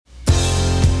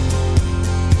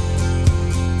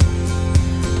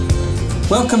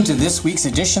Welcome to this week's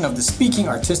edition of the Speaking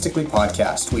Artistically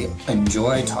podcast. We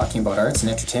enjoy talking about arts and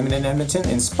entertainment in Edmonton,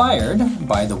 inspired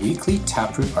by the weekly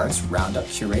Taproot Arts Roundup,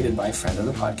 curated by friend of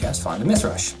the podcast, Fonda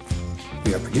Mithrush.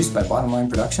 We are produced by Bottom Line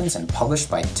Productions and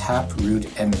published by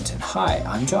Taproot Edmonton. Hi,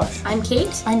 I'm Josh. I'm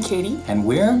Kate. I'm Katie. And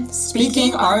we're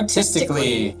Speaking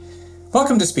Artistically.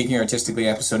 Welcome to Speaking Artistically,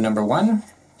 episode number 1.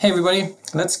 Hey everybody,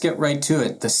 let's get right to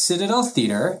it. The Citadel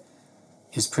Theatre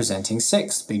is presenting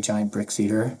Six, big giant brick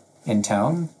theatre in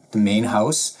town, the main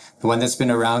house, the one that's been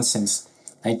around since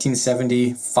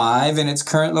 1975 in its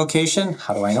current location.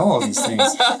 How do I know all these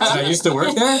things? Did I used to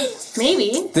work there?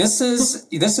 Maybe. This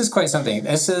is quite something.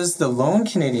 This is the lone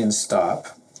Canadian stop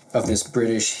of this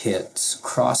British hit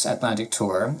cross-Atlantic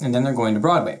tour, and then they're going to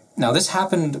Broadway. Now, this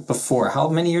happened before. How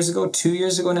many years ago? 2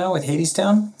 years ago now with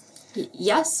Hadestown?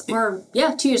 Yes, 2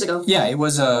 years ago. Yeah, it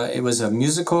was a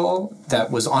musical that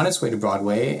was on its way to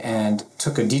Broadway and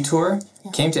took a detour,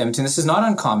 came to Edmonton. This is not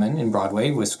uncommon in Broadway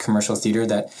with commercial theater,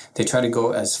 that they try to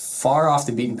go as far off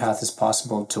the beaten path as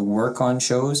possible to work on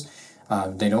shows.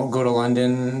 They don't go to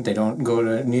London, they don't go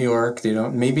to New York,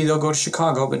 maybe they'll go to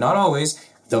Chicago, but not always.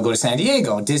 They'll go to San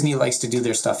Diego. Disney likes to do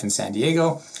their stuff in San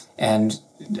Diego, and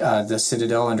the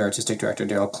Citadel under artistic director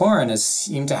Daryl Cloran has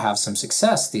seemed to have some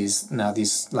success these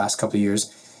last couple of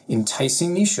years,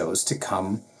 enticing these shows to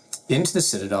come into the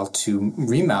Citadel to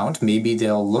remount. Maybe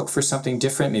they'll look for something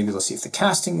different. Maybe they'll see if the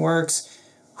casting works.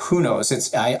 Who knows?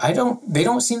 They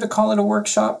don't seem to call it a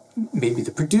workshop. Maybe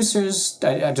the producers,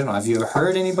 I don't know. Have you ever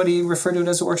heard anybody refer to it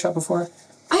as a workshop before?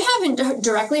 I haven't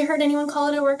directly heard anyone call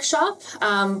it a workshop,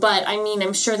 but I mean,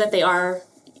 I'm sure that they are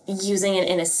using it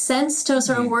in a sense to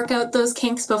sort of work out those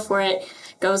kinks before it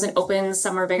goes and opens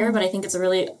somewhere bigger. But I think it's a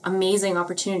really amazing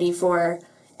opportunity for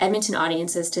Edmonton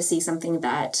audiences to see something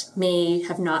that may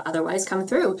have not otherwise come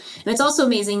through. And it's also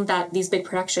amazing that these big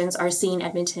productions are seeing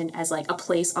Edmonton as like a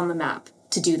place on the map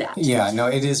to do that. Yeah, no,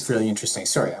 it is really interesting.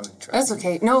 Sorry, I'm interrupting. That's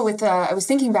okay. No, I was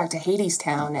thinking back to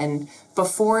Hadestown, and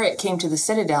before it came to the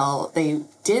Citadel, they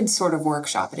did sort of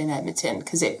workshop it in Edmonton,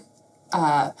 because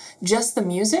just the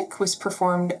music was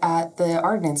performed at the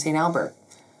Arden in St. Albert.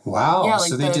 Wow, Yeah,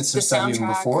 so they did some stuff even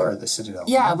before the Citadel.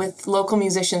 Yeah, with local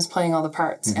musicians playing all the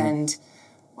parts. And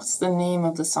what's the name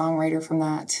of the songwriter from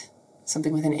that?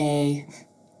 Something with an A.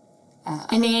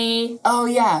 An A. Oh,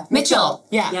 yeah. Mitchell.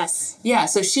 Yeah. Yes. Yeah,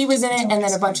 so she was in it, and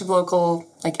then a bunch of local,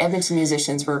 Edmonton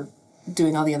musicians were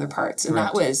doing all the other parts. And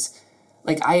that was,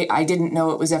 I didn't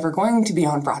know it was ever going to be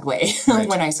on Broadway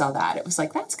when I saw that. It was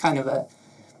that's kind of a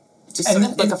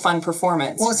fun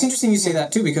performance. Well, it's interesting you say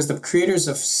that, too, because the creators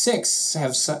of Six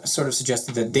have sort of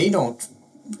suggested that they don't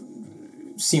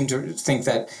seem to think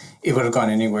that it would have gone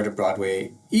anywhere to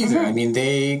Broadway either. I mean,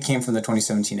 they came from the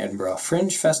 2017 Edinburgh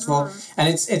Fringe Festival, and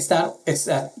it's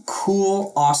that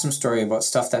cool, awesome story about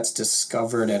stuff that's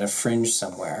discovered at a fringe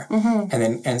somewhere, and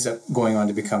then ends up going on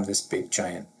to become this big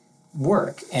giant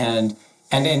work. And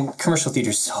commercial theater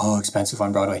is so expensive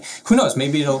on Broadway. Who knows?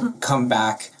 Maybe it'll come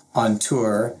back on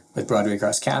tour with Broadway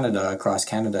across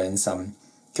Canada in some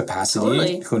capacity.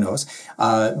 Totally. Who knows?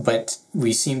 But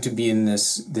we seem to be in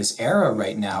this era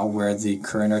right now where the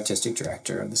current artistic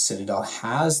director of the Citadel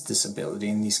has this ability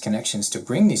and these connections to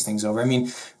bring these things over. I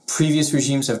mean, previous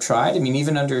regimes have tried. I mean,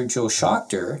 even under Joe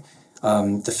Schachter,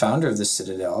 the founder of the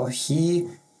Citadel, he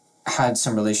had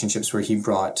some relationships where he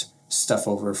brought stuff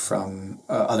over from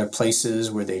other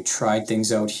places where they tried things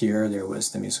out here. There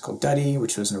was the musical Duddy,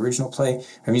 which was an original play,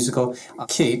 a musical.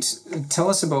 Kate, tell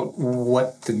us about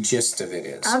what the gist of it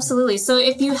is. Absolutely. So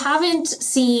if you haven't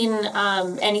seen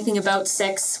anything about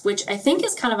Six, which I think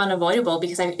is kind of unavoidable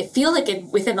because I feel like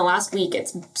within the last week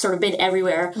it's sort of been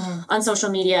everywhere on social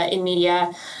media, in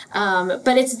media.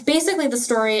 But it's basically the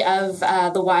story of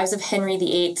the wives of Henry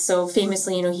VIII. So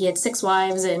famously, he had 6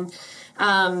 wives, and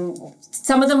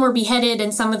some of them were beheaded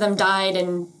and some of them died,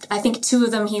 and I think 2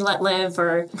 of them he let live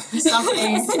or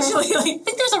something. Essentially, I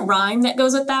think there's a rhyme that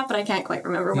goes with that, but I can't quite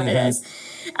remember what it is.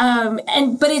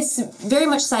 But it's very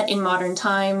much set in modern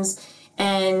times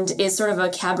and is sort of a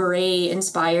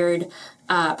cabaret-inspired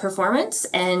performance,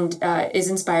 and is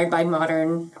inspired by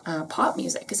modern pop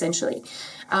music, essentially.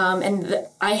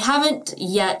 I haven't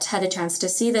yet had a chance to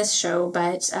see this show,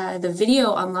 but the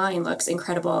video online looks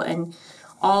incredible, and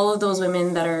all of those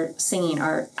women that are singing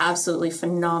are absolutely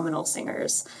phenomenal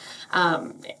singers.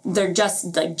 They're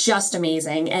just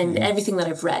amazing, and everything that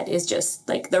I've read is just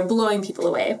they're blowing people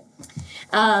away.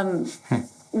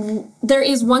 There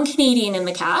is one Canadian in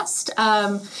the cast,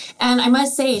 and I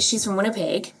must say she's from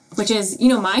Winnipeg, which is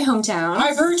my hometown.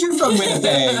 I've heard you're from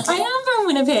Winnipeg. I am from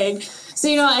Winnipeg.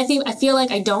 So, I feel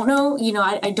like I don't know,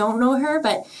 I don't know her,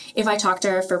 but if I talked to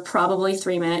her for probably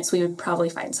 3 minutes, we would probably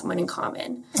find someone in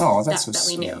common. Oh, that's that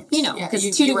so we knew. sweet. Because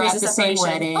you 2 were degrees at of the same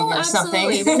separation. wedding or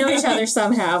absolutely. something. We know each other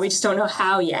somehow. We just don't know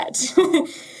how yet.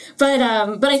 But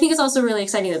I think it's also really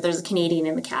exciting that there's a Canadian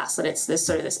in the cast, that it's this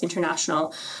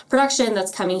international production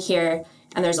that's coming here,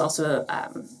 and there's also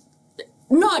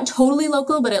not totally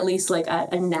local, but at least like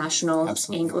a national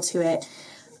angle to it.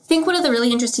 I think one of the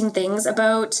really interesting things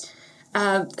about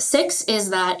Six is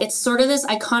that it's sort of this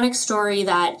iconic story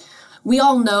that we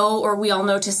all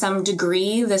know to some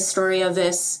degree, this story of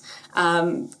this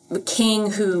the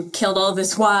king who killed all of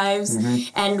his wives.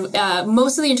 And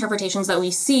most of the interpretations that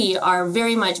we see are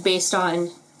very much based on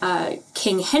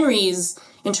King Henry's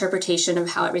interpretation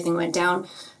of how everything went down.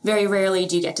 Very rarely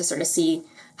do you get to sort of see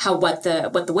what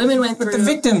the women went through. What the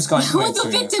victims gone through. What the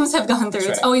victims have gone through.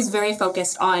 It's always very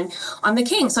focused on the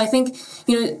king. So I think,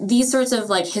 these sorts of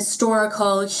like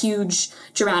historical, huge,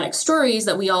 dramatic stories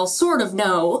that we all sort of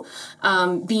know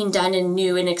being done in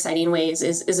new and exciting ways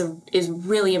is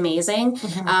really amazing.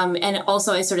 And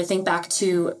also I sort of think back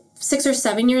to 6 or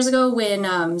 7 years ago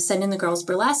when Send in the Girls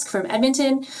Burlesque from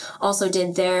Edmonton also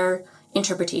did their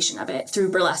interpretation of it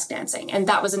through burlesque dancing, and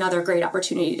that was another great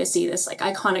opportunity to see this like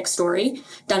iconic story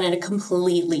done in a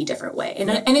completely different way,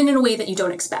 and in a way that you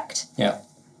don't expect.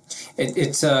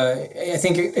 It's I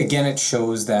think again it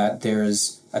shows that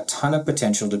there's a ton of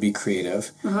potential to be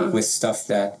creative with stuff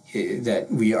that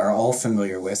we are all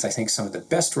familiar with. I think some of the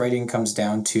best writing comes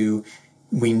down to,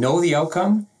 we know the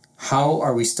outcome, how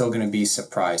are we still going to be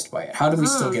surprised by it? How do we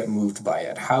still get moved by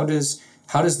it? How does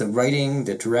the writing,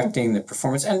 the directing, the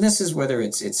performance, and this is whether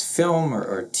it's film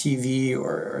or TV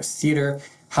or theater,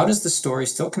 how does the story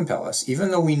still compel us,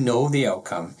 even though we know the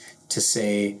outcome, to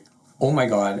say, oh my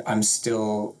God, I'm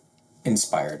still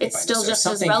inspired it's by still this, just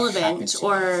as relevant,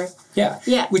 or...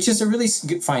 Yeah, which is a really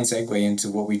fine segue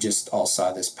into what we just all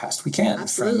saw this past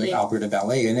weekend from Alberta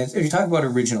Ballet. And if you talk about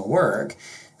original work,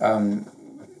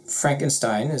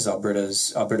 Frankenstein is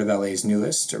Alberta Ballet's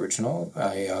newest original.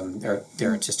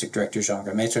 Their artistic director, Jean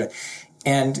Lemaitre,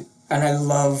 and I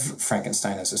love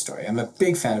Frankenstein as a story. I'm a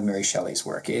big fan of Mary Shelley's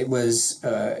work. It was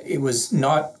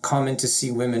not common to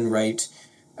see women write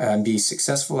and be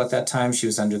successful at that time. She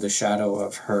was under the shadow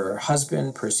of her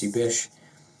husband, Percy Bysshe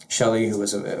Shelley, who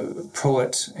was a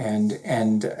poet, and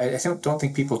I don't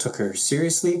think people took her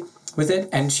seriously with it.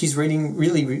 And she's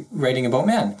writing about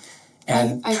men.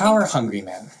 And power-hungry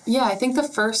men. Yeah, I think the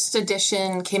first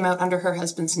edition came out under her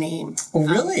husband's name. Oh,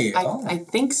 really? I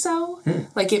think so.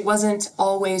 Like, it wasn't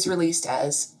always released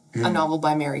as a novel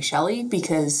by Mary Shelley,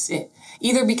 because it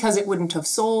wouldn't have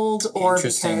sold, or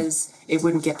because it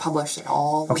wouldn't get published at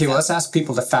all. Okay, well, let's ask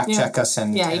people to fact-check us.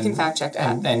 You can fact-check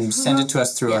that. And send it to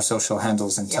us through our social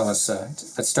handles and tell us,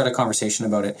 let's start a conversation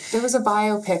about it. There was a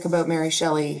biopic about Mary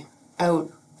Shelley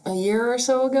out a year or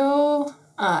so ago.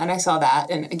 And I saw that,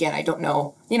 and again, I don't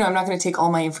know. I'm not going to take all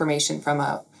my information from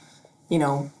a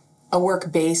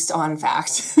work based on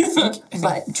fact. I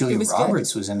think Julia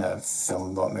Roberts was in a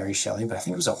film about Mary Shelley, but I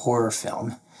think it was a horror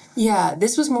film. Yeah,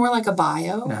 this was more like a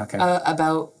bio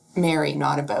about Mary,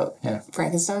 not about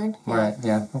Frankenstein. Right.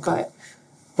 Yeah. Okay.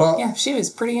 But she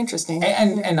was pretty interesting.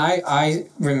 And I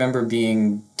remember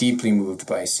being deeply moved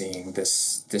by seeing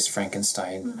this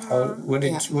Frankenstein.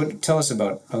 Tell us a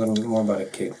little bit more about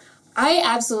it, Kate. I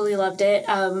absolutely loved it,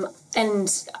 and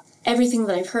everything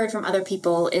that I've heard from other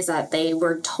people is that they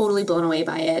were totally blown away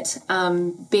by it.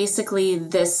 Basically,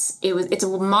 it's a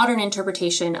modern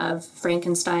interpretation of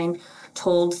Frankenstein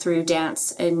told through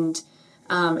dance and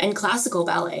classical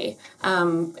ballet,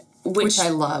 which I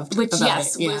loved. Which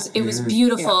was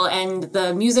beautiful, and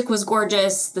the music was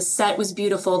gorgeous. The set was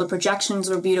beautiful. The projections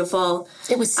were beautiful.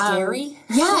 It was scary.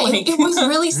 It was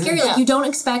really scary. Like, you don't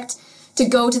expect to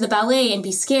go to the ballet and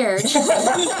be scared, but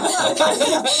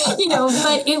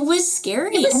it was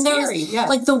scary.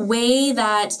 Like, the way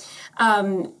that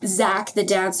Zach, the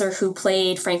dancer who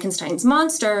played Frankenstein's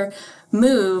monster,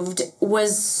 moved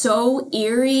was so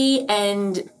eerie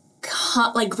and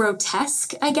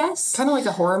grotesque, I guess. Kind of like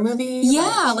a horror movie.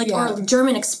 Or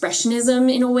German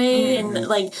expressionism in a way, and it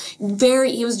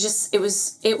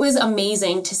was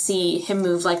amazing to see him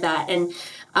move like that. And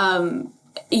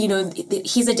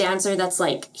he's a dancer that's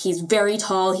he's very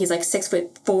tall. He's 6'4",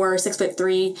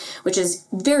 6'3", which is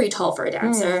very tall for a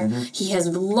dancer. He has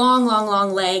long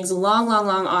legs, long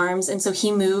arms, and so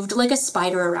he moved like a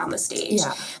spider around the stage.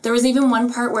 Yeah. There was even one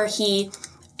part where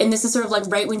and this is sort of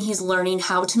right when he's learning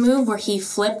how to move, where he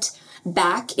flipped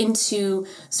back into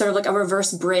sort of a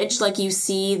reverse bridge, like you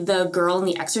see the girl in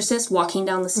The Exorcist walking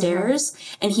down the stairs,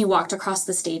 and he walked across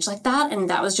the stage like that, and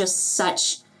that was just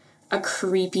such a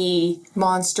creepy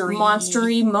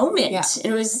monstery moment. Yeah.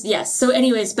 It was, yes. So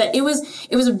anyways, but it was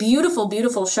a beautiful,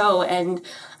 beautiful show, and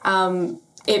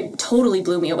it totally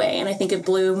blew me away, and I think it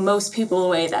blew most people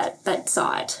away that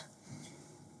saw it.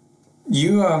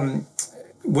 You,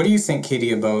 what do you think,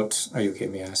 Katie, about, are you okay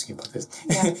with me asking about this?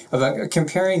 Yeah. About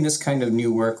comparing this kind of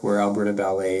new work where Alberta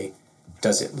Ballet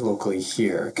does it locally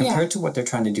here, compared to what they're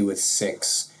trying to do with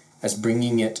Six, as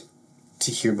bringing it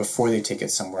to here before they take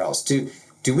it somewhere else. Do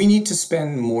we need to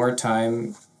spend more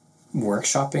time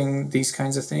workshopping these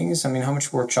kinds of things? I mean, how much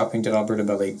workshopping did Alberta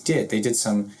Ballet did? They did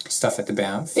some stuff at the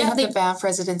Banff. They have the Banff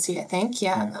residency, I think.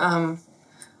 Yeah.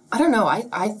 I don't know.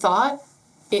 I thought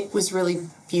it was really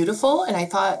beautiful, and I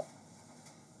thought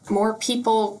more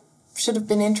people should have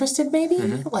been interested. Maybe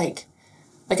like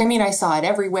I mean, I saw it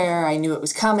everywhere. I knew it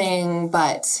was coming,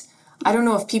 but I don't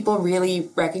know if people really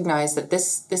recognize that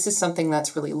this is something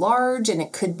that's really large, and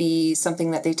it could be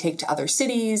something that they take to other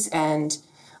cities. And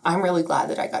I'm really glad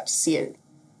that I got to see it,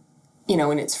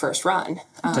 in its first run.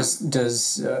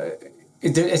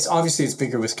 It's obviously it's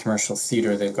bigger with commercial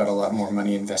theater. They've got a lot more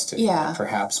money invested in it,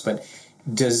 perhaps. But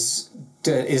is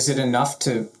it enough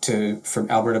for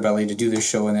Alberta Ballet to do this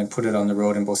show and then put it on the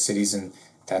road in both cities and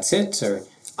that's it? Or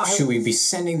should we be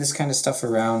sending this kind of stuff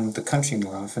around the country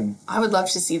more often? I would love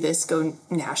to see this go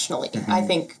nationally. I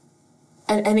think,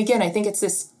 and again, I think it's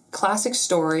this classic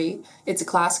story. It's a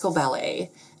classical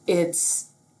ballet. It's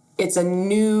a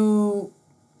new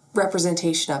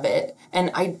representation of it, and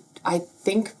I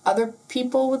think other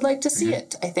people would like to see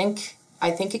it. I think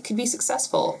it could be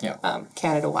successful,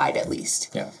 Canada-wide at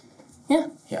least. Yeah. Yeah.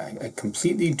 Yeah, I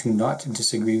completely do not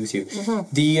disagree with you.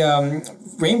 The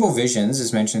Rainbow Visions,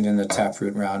 as mentioned in the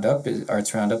Taproot Roundup,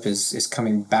 Arts Roundup, is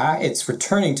coming back. It's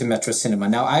returning to Metro Cinema.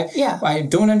 Now, I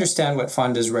don't understand what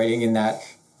Fonda's writing in that.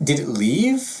 Did it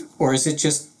leave, or is it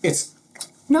just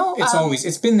No,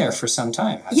 it's been there for some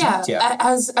time, hasn't it? Yeah.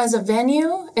 As a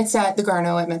venue, it's at the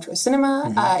Garneau at Metro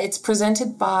Cinema. It's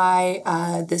presented by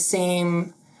the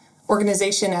same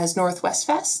organization as Northwest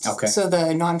Fest. Okay. So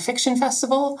the Nonfiction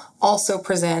Festival also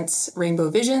presents Rainbow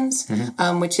Visions,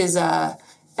 which is a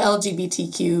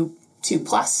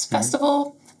LGBTQ2+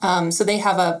 festival. So they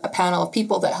have a panel of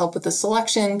people that help with the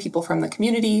selection, people from the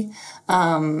community.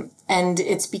 And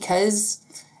it's because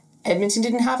Edmonton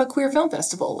didn't have a queer film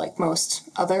festival like most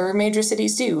other major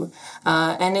cities do.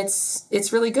 And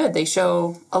it's really good. They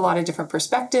show a lot of different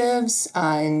perspectives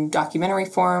in documentary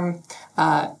form.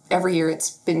 Every year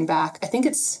it's been back. I think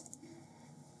it's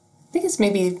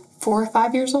maybe 4 or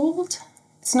 5 years old.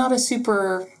 It's not a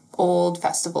super old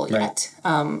festival yet.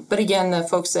 But again, the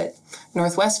folks at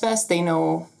Northwest Fest, they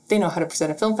know how to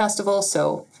present a film festival,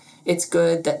 so it's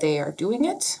good that they are doing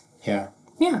it. Yeah.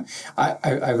 Yeah.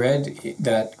 I read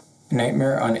that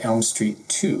Nightmare on Elm Street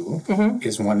 2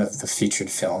 is one of the featured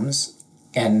films,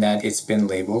 and that it's been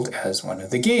labeled as one of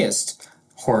the gayest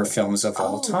horror films of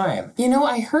all time.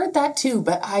 I heard that too,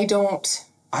 but I don't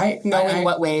know in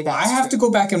what way that's I have to go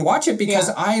back and watch it because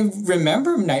I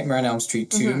remember Nightmare on Elm Street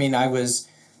 2. I mean, I was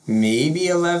maybe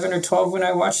 11 or 12 when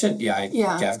I watched it.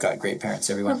 I've got great parents,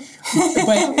 everyone.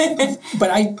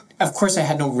 but of course, I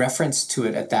had no reference to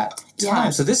it at that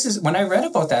time. So this is, when I read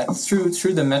about that through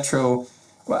the Metro,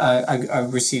 I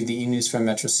received the e-news from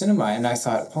Metro Cinema, and I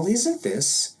thought, well, isn't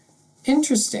this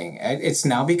interesting? It's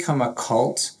now become a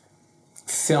cult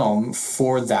film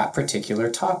for that particular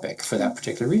topic, for that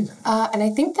particular reason. And I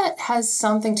think that has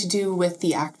something to do with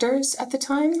the actors at the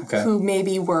time, who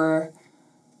maybe were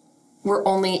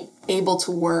only able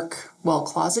to work well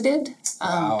closeted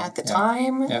at the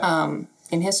time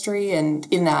in history and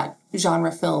in that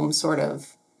genre film sort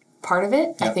of part of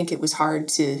it. I think it was hard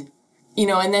to,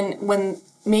 and then when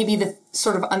maybe the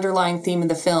sort of underlying theme of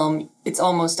the film, it's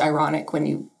almost ironic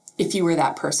if you were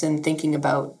that person thinking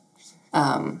about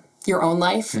your own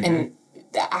life and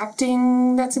the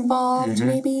acting that's involved,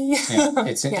 maybe.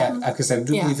 Because I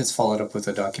do believe it's followed up with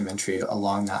a documentary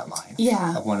along that line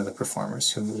of one of the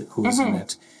performers who was in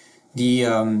it.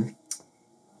 The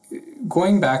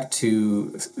going back to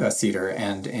theatre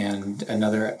and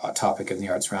another topic in the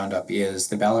Arts Roundup is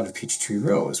the Ballad of Peachtree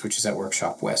Rose, which is at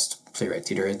Workshop West Playwright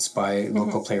Theatre. It's by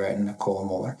local playwright Nicole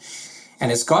Moeller,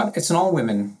 and it's an all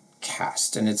women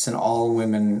cast, and it's an all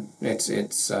women.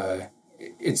 It's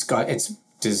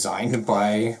designed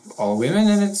by all women,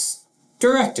 and it's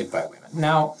directed by women.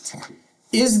 Now,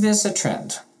 is this a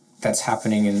trend that's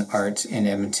happening in art in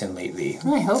Edmonton lately?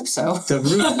 I hope so.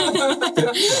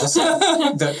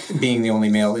 Being the only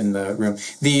male in the room,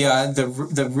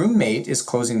 the Roommate is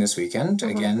closing this weekend.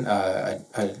 Again,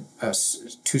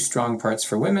 2 strong parts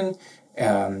for women,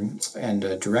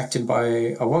 and directed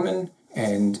by a woman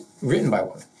and written by a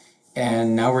woman.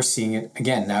 And now we're seeing it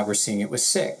again. Now we're seeing it with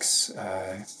Six.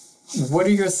 What are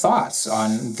your thoughts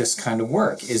on this kind of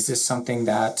work? Is this something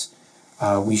that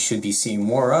we should be seeing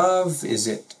more of? Is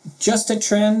it just a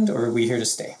trend, or are we here to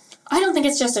stay? I don't think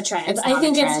it's just a trend. It's not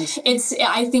a trend. It's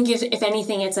I think if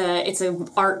anything, it's a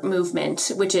art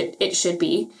movement, which it should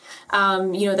be.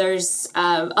 There's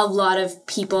a lot of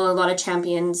people, a lot of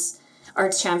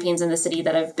arts champions in the city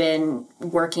that have been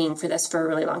working for this for a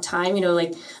really long time.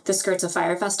 Like the Skirts of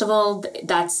Fire Festival,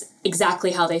 that's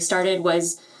exactly how they started,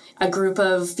 was a group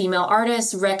of female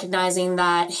artists recognizing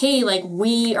that, hey, like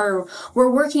we're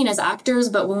working as actors,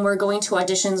 but when we're going to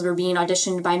auditions, we're being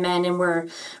auditioned by men, and we're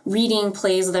reading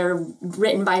plays that are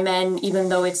written by men, even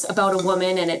though it's about a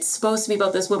woman and it's supposed to be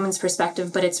about this woman's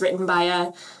perspective, but it's written by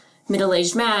a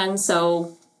middle-aged man.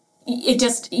 So it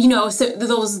just, so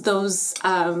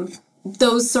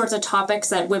those sorts of topics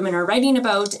that women are writing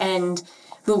about and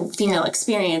the female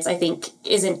experience, I think,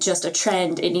 isn't just a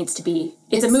trend. It needs to be,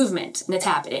 it's a movement, and it's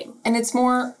happening. And it's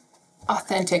more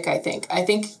authentic, I think. I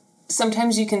think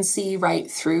sometimes you can see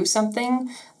right through something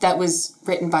that was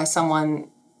written by someone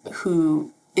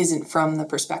who isn't from the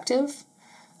perspective.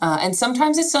 And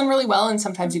sometimes it's done really well, and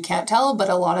sometimes you can't tell, but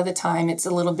a lot of the time it's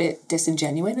a little bit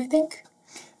disingenuous, I think.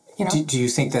 Do you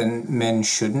think that men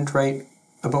shouldn't write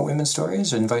about women's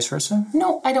stories and vice versa?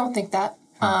 No, I don't think that.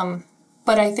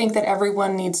 But I think that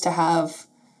everyone needs to have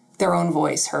their own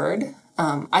voice heard.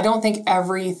 I don't think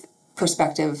every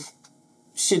perspective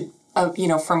should,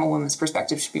 from a woman's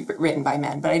perspective, should be written by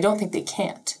men, but I don't think they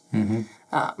can't.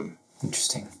 Mm-hmm.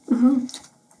 Interesting. Mm-hmm.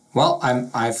 Well,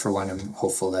 I for one am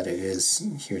hopeful that it is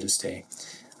here to stay.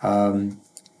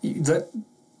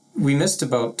 We missed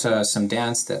about some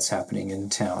dance that's happening in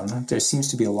town. There seems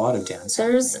to be a lot of dance.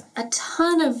 There's a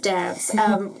ton of dance.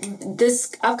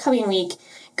 This upcoming week,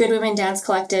 Good Women Dance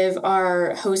Collective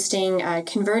are hosting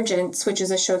Convergence, which is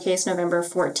a showcase November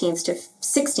 14th to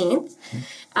 16th.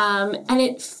 And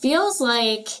it feels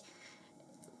like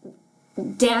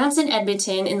dance in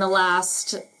Edmonton in the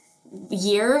last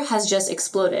year has just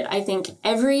exploded. I think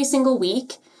every single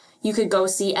week you could go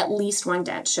see at least one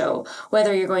dance show,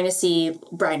 whether you're going to see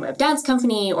Brian Webb Dance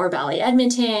Company or Ballet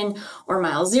Edmonton or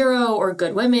Mile Zero or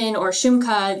Good Women or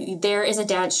Shumka. There is a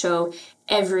dance show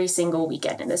every single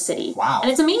weekend in the city. Wow.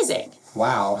 And it's amazing.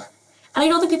 Wow. And I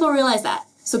don't think people realize that.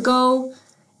 So go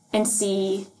and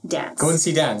see dance. Go and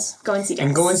see dance. Go and see dance.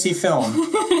 And go and see film.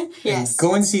 Yes.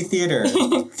 Go and see theater.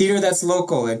 Theater that's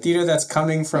local, and theater that's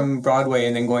coming from Broadway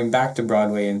and then going back to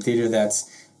Broadway, and theater that's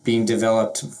being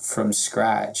developed from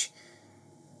scratch.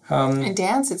 And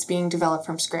dance that's being developed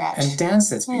from scratch. And dance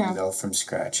that's being developed from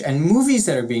scratch. And movies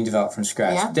that are being developed from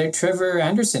scratch. Yeah. There, Trevor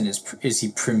Anderson, is he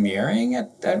premiering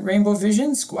at Rainbow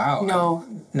Visions? Wow.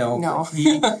 No.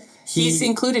 He's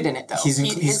included in it, though.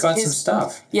 He's got some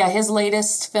stuff. Yeah, his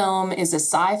latest film is a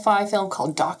sci-fi film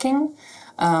called Docking.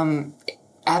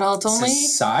 Adult only.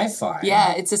 It's a sci-fi.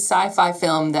 Yeah, it's a sci-fi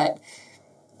film that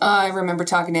I remember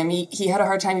talking to him. He had a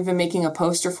hard time even making a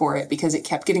poster for it because it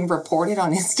kept getting reported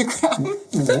on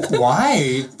Instagram.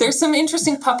 Why? There's some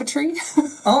interesting puppetry.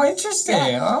 Oh, interesting.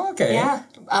 Yeah. Oh, okay. Yeah.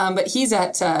 But he's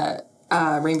at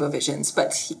Rainbow Visions.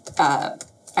 But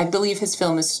I believe his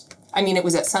film is, it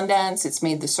was at Sundance. It's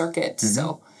made the circuit. Mm-hmm.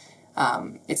 So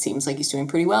it seems like he's doing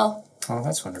pretty well. Oh,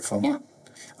 that's wonderful. Yeah.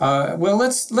 Well,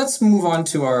 let's move on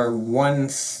to our one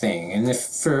thing. And if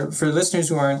for listeners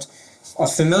who aren't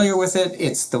familiar with it,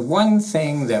 it's the one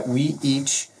thing that we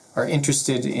each are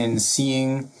interested in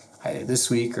seeing either this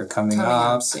week or coming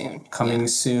up soon.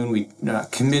 Soon. We're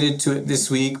not committed to it this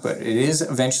week, but it is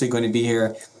eventually going to be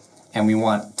here, and we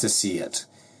want to see it.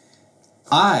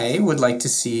 I would like to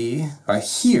see or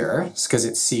hear, because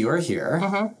it's see or hear,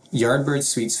 Yardbird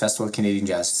Suites Festival of Canadian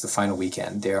Jazz. It's the final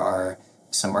weekend. There are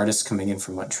some artists coming in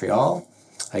from Montreal,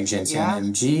 like Jensen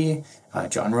MG,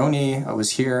 John Roney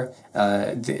was here.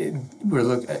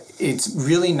 It's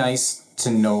really nice to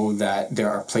know that there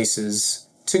are places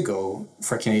to go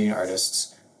for Canadian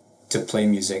artists to play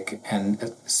music,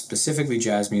 and specifically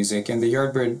jazz music. And the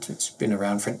Yardbird, it's been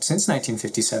around since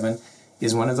 1957,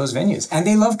 is one of those venues. And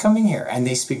they love coming here, and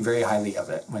they speak very highly of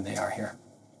it when they are here.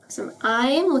 Awesome.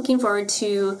 I am looking forward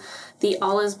to the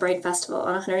All Is Bright Festival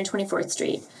on 124th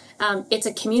Street. It's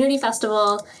a community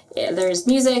festival. There's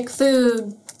music,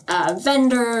 food,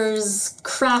 vendors,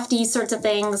 crafty sorts of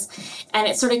things, and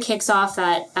it sort of kicks off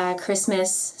that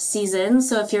Christmas season.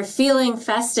 So if you're feeling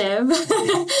festive, and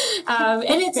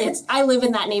it's I live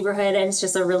in that neighborhood, and it's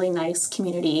just a really nice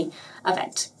community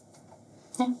event.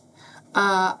 Yeah.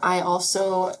 I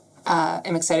also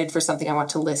am excited for something I want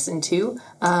to listen to.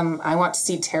 I want to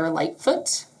see Tara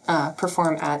Lightfoot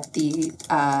perform at the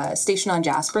Station on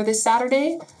Jasper this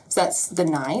Saturday. So that's the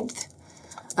 9th.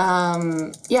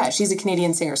 She's a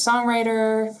Canadian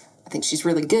singer-songwriter. I think she's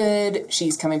really good.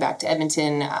 She's coming back to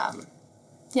Edmonton.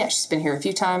 She's been here a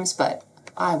few times, but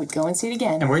I would go and see it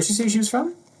again. And where did you say she was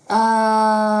from?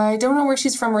 I don't know where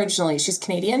she's from originally. She's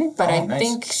Canadian, but I nice.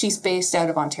 think she's based out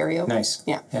of Ontario. Nice.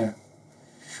 Yeah.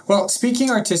 Well,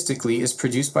 Speaking Artistically is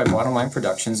produced by Bottom Line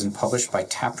Productions and published by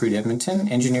Taproot Edmonton,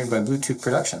 engineered by Bluetooth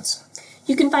Productions.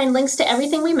 You can find links to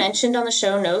everything we mentioned on the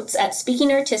show notes at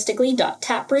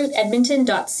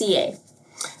speakingartistically.taprootedmonton.ca.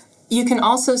 You can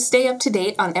also stay up to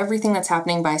date on everything that's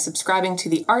happening by subscribing to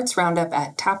the Arts Roundup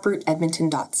at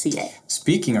taprootedmonton.ca.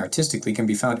 Speaking Artistically can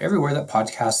be found everywhere that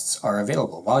podcasts are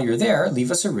available. While you're there,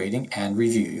 leave us a rating and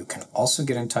review. You can also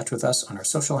get in touch with us on our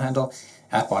social handle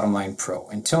at Bottomline Pro.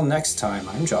 Until next time,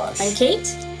 I'm Josh. I'm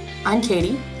Kate. I'm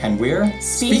Katie. And we're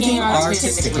Speaking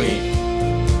Artistically.